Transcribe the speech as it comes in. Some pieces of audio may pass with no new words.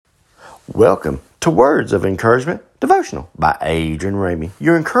Welcome to Words of Encouragement Devotional by Adrian Ramey.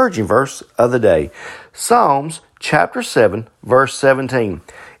 Your encouraging verse of the day, Psalms chapter 7, verse 17.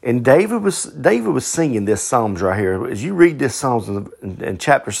 And David was singing this Psalms right here. As you read this Psalms in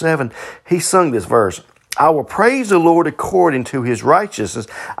chapter 7, he sung this verse. I will praise the Lord according to his righteousness.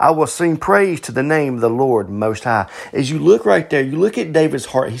 I will sing praise to the name of the Lord Most High. As you look right there, you look at David's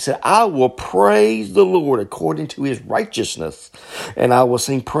heart. He said, I will praise the Lord according to his righteousness. And I will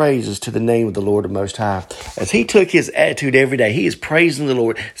sing praises to the name of the Lord Most High. As he took his attitude every day, he is praising the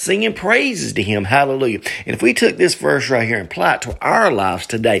Lord, singing praises to him. Hallelujah. And if we took this verse right here and apply it to our lives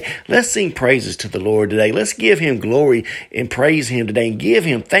today, let's sing praises to the Lord today. Let's give him glory and praise him today and give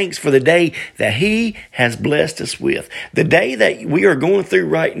him thanks for the day that he has blessed us with. The day that we are going through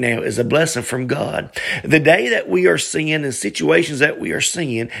right now is a blessing from God. The day that we are seeing and situations that we are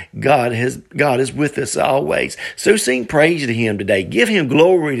seeing, God is with us always. So sing praise to him today. Give him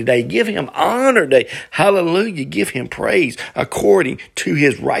glory today. Give him honor today. Hallelujah. Give him praise according to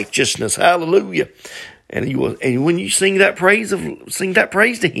his righteousness. Hallelujah. And when you sing that praise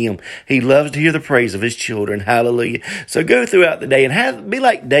to him, he loves to hear the praise of his children. Hallelujah. So go throughout the day and be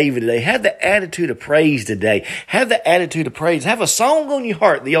like David today. Have the attitude of praise today. Have the attitude of praise. Have a song on your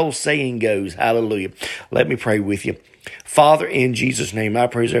heart, the old saying goes. Hallelujah. Let me pray with you. Father, in Jesus' name, I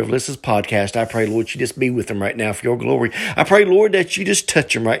pray as I listen to this podcast, I pray, Lord, you just be with them right now for your glory. I pray, Lord, that you just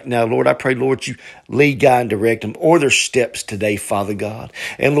touch them right now. Lord, I pray, Lord, you lead, guide, and direct them or their steps today, Father God.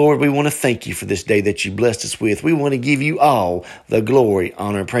 And Lord, we want to thank you for this day that you blessed us with. We want to give you all the glory,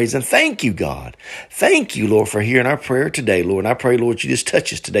 honor, and praise. And thank you, God. Thank you, Lord, for hearing our prayer today, Lord. And I pray, Lord, you just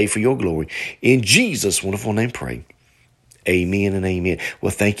touch us today for your glory. In Jesus' wonderful name, pray. Amen and amen.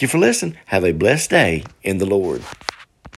 Well, thank you for listening. Have a blessed day in the Lord.